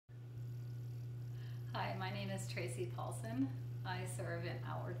Hi, my name is Tracie Paulsen. I serve in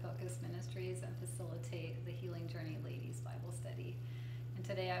Outward Focus Ministries and facilitate the Healing Journey Ladies Bible Study. And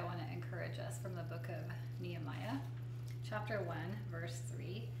today I want to encourage us from the book of Nehemiah, chapter 1, verse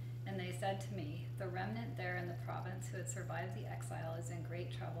 3. And they said to me, the remnant there in the province who had survived the exile is in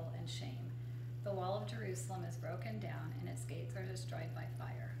great trouble and shame. The wall of Jerusalem is broken down and its gates are destroyed by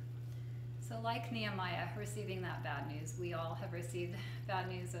fire. So like Nehemiah receiving that bad news, we all have received bad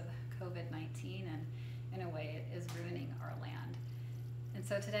news of COVID-19, and in a way it is ruining our land. And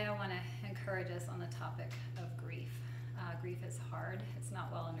so today I want to encourage us on the topic of grief. Grief is hard, it's not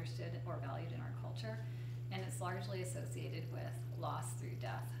well understood or valued in our culture, and it's largely associated with loss through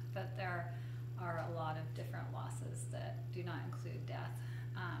death. But there are a lot of different losses that do not include death.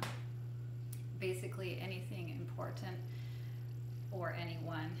 Basically anything important or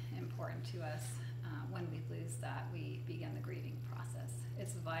anyone important to us, when we lose that, we begin the grieving process.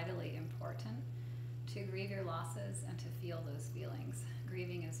 It's vitally important to grieve your losses and to feel those feelings.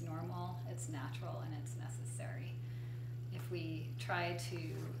 Grieving is normal, it's natural, and it's necessary. If we try to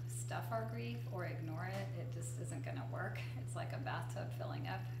stuff our grief or ignore it, it just isn't going to work. It's like a bathtub filling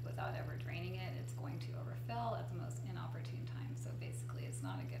up without ever draining it. It's going to overfill at the most inopportune time. So basically, it's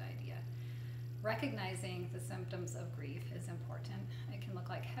not a good idea. Recognizing the symptoms of grief is important. It can look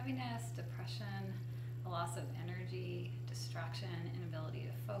like heaviness, depression, a loss of energy, distraction, inability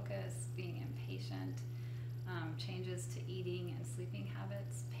to focus, being impatient, changes to eating and sleeping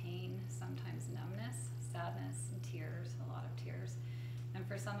habits, pain, sometimes numbness, sadness, and tears, a lot of tears. And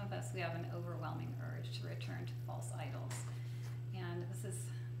for some of us, we have an overwhelming urge to return to false idols. And this is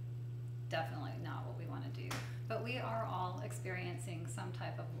definitely not what we want to do. But we are all experiencing some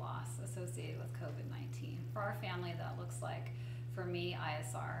type of loss associated with COVID-19. For our family, that looks like, for me,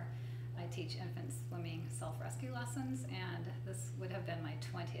 ISR. I teach infant swimming self-rescue lessons, and this would have been my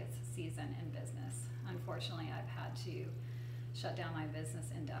 20th season in business. Unfortunately, I've had to shut down my business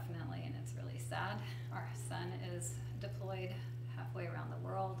indefinitely, and it's really sad. Our son is deployed halfway around the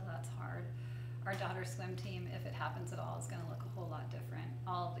world. That's hard. Our daughter's swim team, if it happens at all, is going to look a whole lot different.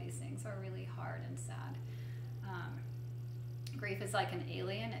 All of these things are really hard and sad. Grief is like an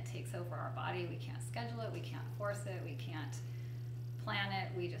alien. It takes over our body. We can't schedule it. We can't force it. We can't plan it.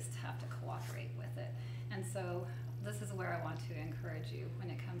 We just have to cooperate with it. And so this is where I want to encourage you when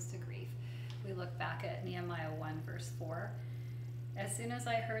it comes to grief. We look back at Nehemiah 1, verse 4. As soon as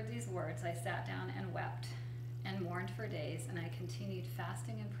I heard these words, I sat down and wept and mourned for days, and I continued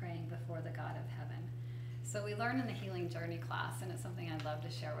fasting and praying before the God of heaven. So we learned in the Healing Journey class, and it's something I'd love to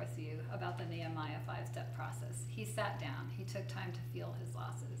share with you, about the Nehemiah 5-step process. He sat down. He took time to feel his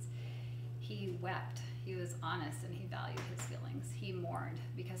losses. He wept. He was honest, and he valued his feelings. He mourned,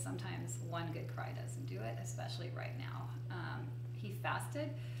 because sometimes one good cry doesn't do it, especially right now. He fasted,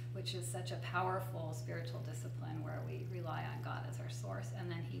 which is such a powerful spiritual discipline where we rely on God as our source, and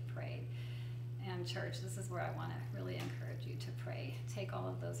then he prayed. And church, this is where I want to really encourage you to pray. Take all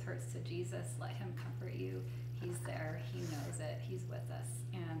of those hurts to Jesus. Let him comfort you. He's there. He knows it. He's with us.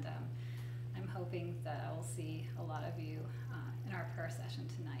 And I'm hoping that I will see a lot of you in our prayer session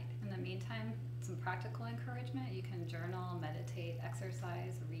tonight. In the meantime, some practical encouragement. You can journal, meditate,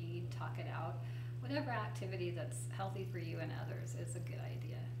 exercise, read, talk it out. Whatever activity that's healthy for you and others is a good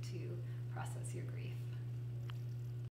idea to process your grief.